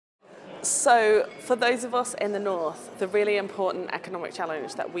So for those of us in the north, the really important economic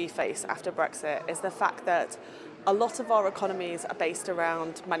challenge that we face after Brexit is the fact that a lot of our economies are based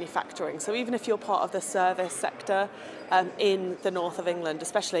around manufacturing. So even if you're part of the service sector in the north of England,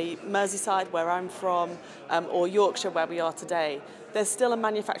 especially Merseyside, where I'm from, or Yorkshire, where we are today, there's still a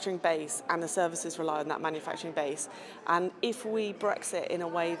manufacturing base and the services rely on that manufacturing base. And if we Brexit in a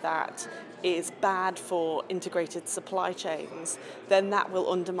way that is bad for integrated supply chains, then that will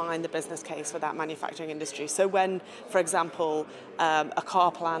undermine the business case for that manufacturing industry. So when, for example, a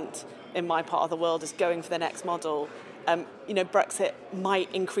car plant in my part of the world is going for the next model, Brexit might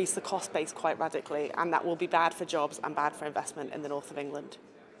increase the cost base quite radically, and that will be bad for jobs and bad for investment in the north of England.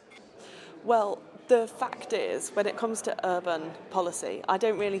 Well, the fact is, when it comes to urban policy, I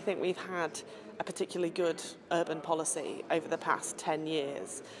don't really think we've had a particularly good urban policy over the past 10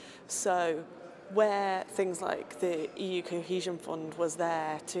 years. So where things like the EU Cohesion Fund was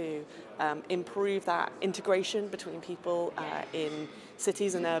there to improve that integration between people in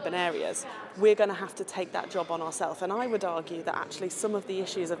cities and urban areas, we're going to have to take that job on ourselves. And I would argue that actually some of the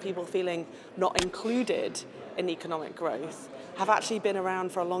issues of people feeling not included in economic growth have actually been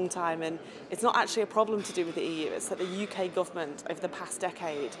around for a long time, and it's not actually a problem to do with the EU. It's that the UK government over the past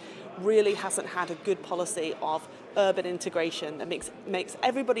decade really hasn't had a good policy of urban integration that makes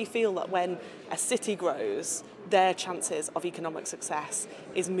everybody feel that when a city grows, their chances of economic success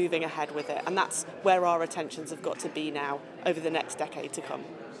is moving ahead with it. And that's where our attentions have got to be now over the next decade to come.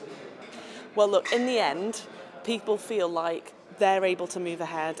 Well, look, in the end, people feel like they're able to move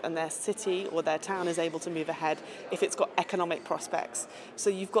ahead and their city or their town is able to move ahead if it's got economic prospects. So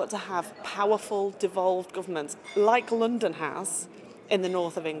you've got to have powerful, devolved governments like London has in the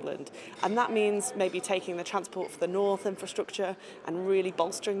north of England. And that means maybe taking the Transport for the North infrastructure and really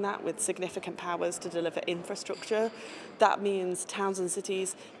bolstering that with significant powers to deliver infrastructure. That means towns and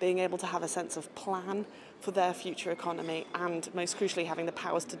cities being able to have a sense of plan for their future economy and, most crucially, having the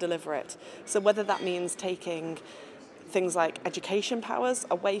powers to deliver it. So whether that means taking things like education powers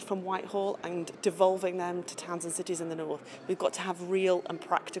away from Whitehall and devolving them to towns and cities in the north, we've got to have real and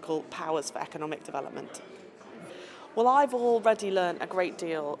practical powers for economic development. Well, I've already learned a great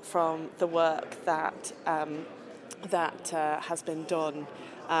deal from the work that has been done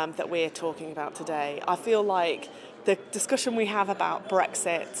that we're talking about today. I feel like the discussion we have about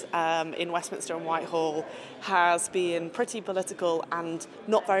Brexit in Westminster and Whitehall has been pretty political and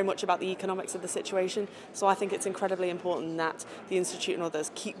not very much about the economics of the situation. So I think it's incredibly important that the Institute and others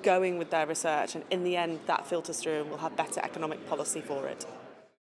keep going with their research, and in the end that filters through and we'll have better economic policy for it.